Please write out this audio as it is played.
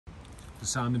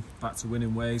Simon, back to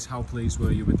winning ways. How pleased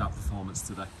were you with that performance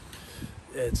today?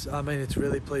 It's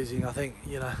really pleasing. I think,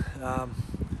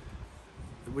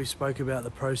 we spoke about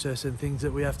the process and things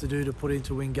that we have to do to put in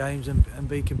to win games and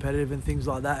be competitive and things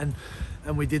like that,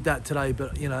 and we did that today.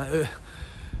 But we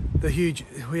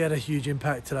had a huge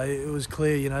impact today. It was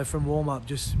clear, from warm up,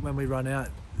 just when we run out,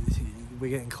 we're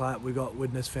getting clapped. We got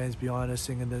Widnes fans behind us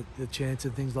singing the chants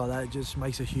and things like that. It just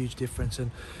makes a huge difference,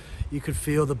 and you could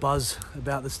feel the buzz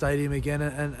about the stadium again,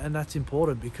 and that's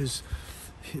important because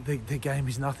the game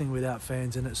is nothing without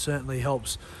fans, and it certainly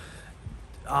helps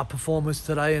our performance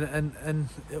today, and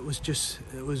it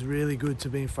was really good to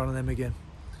be in front of them again.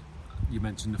 You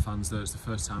mentioned the fans there. It's the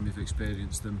first time you've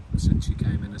experienced them since you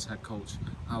came in as head coach.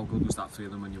 How good was that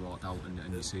feeling when you walked out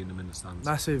and you're seeing them in the stands?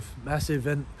 Massive,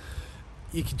 and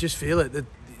you can just feel it, that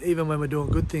even when we're doing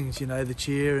good things, the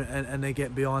cheer and they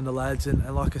get behind the lads,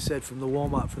 and like I said, from the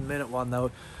warm-up, from minute one, they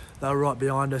were right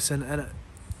behind us, and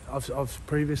I've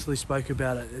previously spoke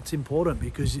about it. It's important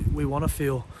because we want to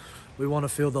feel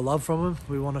the love from them.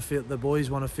 We want to feel, the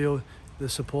boys want to feel the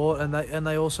support, and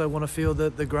they also want to feel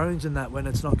the groans in that when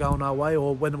it's not going our way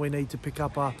or when we need to pick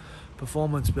up our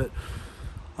performance. But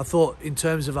I thought in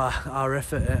terms of our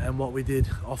effort and what we did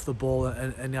off the ball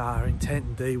and our intent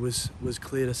in D was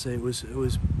clear to see. It was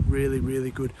really,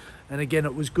 really good. And again,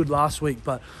 it was good last week,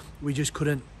 but we just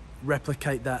couldn't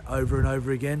replicate that over and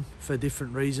over again for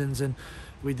different reasons, and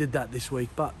we did that this week.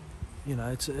 But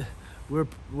it's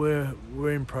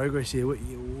we're in progress here.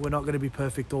 We're not going to be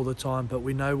perfect all the time, but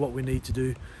we know what we need to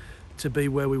do to be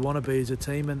where we want to be as a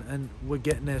team, and we're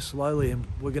getting there slowly, and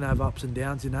we're going to have ups and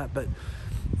downs in that, but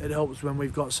it helps when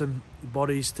we've got some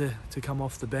bodies to come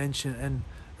off the bench and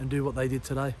do what they did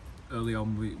today. Early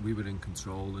on we were in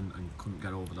control and couldn't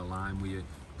get over the line. Were you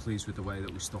pleased with the way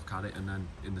that we stuck at it, and then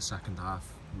in the second half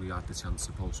we had the chance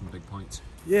to pull some big points?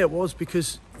 Yeah, it was,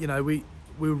 because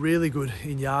we were really good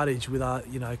in yardage with our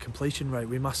completion rate.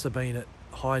 We must have been at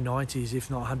high 90s, if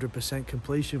not 100%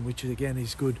 completion, which again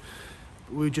is good.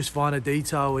 We just find a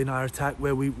detail in our attack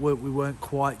where we weren't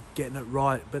quite getting it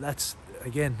right, but that's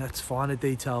finer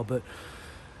detail. But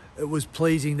it was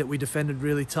pleasing that we defended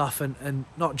really tough, and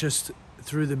not just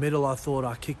through the middle. I thought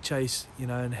our kick chase,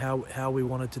 and how we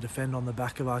wanted to defend on the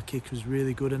back of our kick was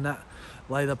really good, and that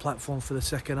laid the platform for the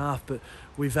second half. But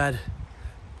we've had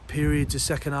periods of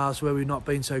second halves where we've not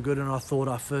been so good, and I thought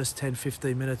our first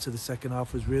 10-15 minutes of the second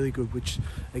half was really good, which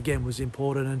again was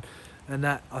important, and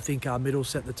that, I think, our middle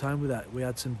set the tone with that. We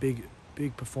had some big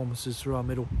performances through our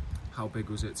middle. How big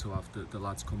was it to have the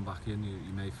lads come back in?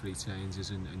 You made 3 changes,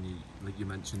 and you, like you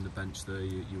mentioned, the bench there,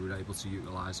 you were able to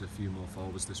utilise a few more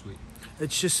forwards this week.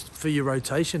 It's just for your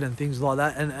rotation and things like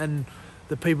that, and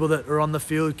the people that are on the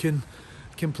field can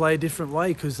play a different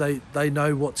way because they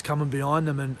know what's coming behind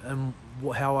them and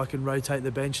how I can rotate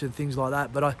the bench and things like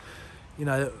that. But I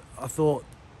thought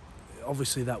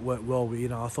obviously that worked well.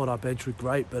 I thought our bench was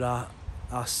great, but our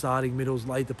starting middles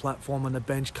laid the platform, and the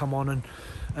bench come on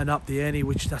and up the ante,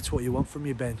 which that's what you want from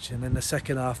your bench. And in the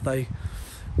second half they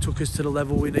took us to the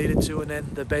level we needed to, and then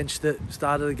the bench that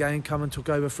started the game come and took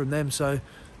over from them. So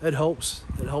it helps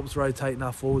rotating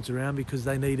our forwards around because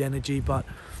they need energy, but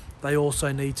they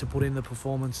also need to put in the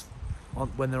performance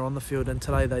when they're on the field, and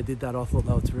today they did that. I thought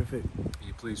they were terrific. Are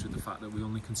you pleased with the fact that we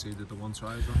only conceded the 1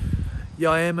 try as well?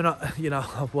 Yeah, I am, and I'm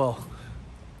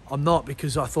not,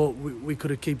 because I thought we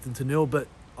could have kept them to 0, but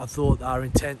I thought our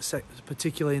intent,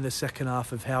 particularly in the second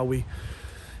half, of how we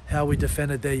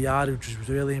defended their yardage was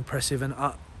really impressive. And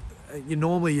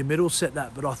normally your middle set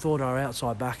that, but I thought our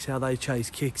outside backs, how they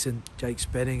chased kicks, and Jake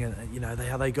Spedding, and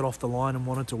how they got off the line and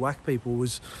wanted to whack people,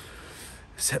 was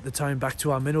set the tone back to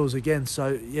our middles again.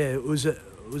 So yeah, it was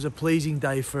a pleasing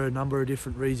day for a number of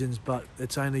different reasons, but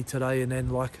it's only today, and then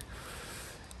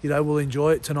we'll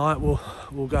enjoy it tonight.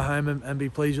 We'll go home and be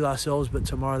pleased with ourselves, but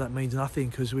tomorrow that means nothing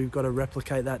because we've got to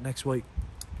replicate that next week.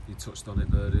 You touched on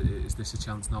it there. Is this a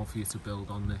chance now for you to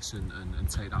build on this and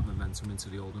take that momentum into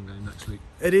the Oldham game next week?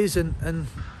 It is, and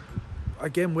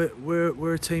again,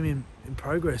 we're a team in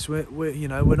progress. We're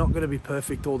not going to be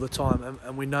perfect all the time,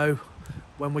 and we know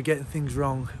when we're getting things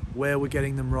wrong, where we're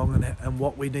getting them wrong, and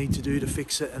what we need to do to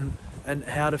fix it, and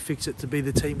how to fix it to be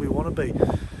the team we want to be.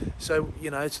 So,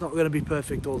 it's not going to be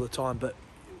perfect all the time, but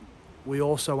we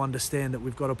also understand that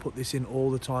we've got to put this in all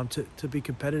the time to be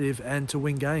competitive and to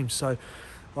win games. So,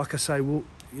 like I say,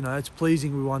 it's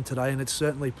pleasing we won today, and it's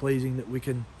certainly pleasing that we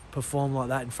can perform like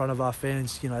that in front of our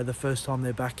fans, the first time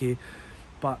they're back here.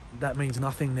 But that means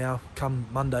nothing now come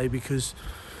Monday, because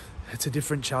it's a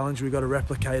different challenge. We've got to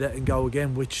replicate it and go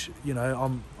again, which,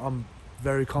 I'm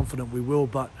very confident we will.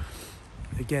 But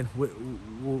again,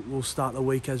 we'll start the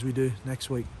week as we do next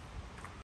week.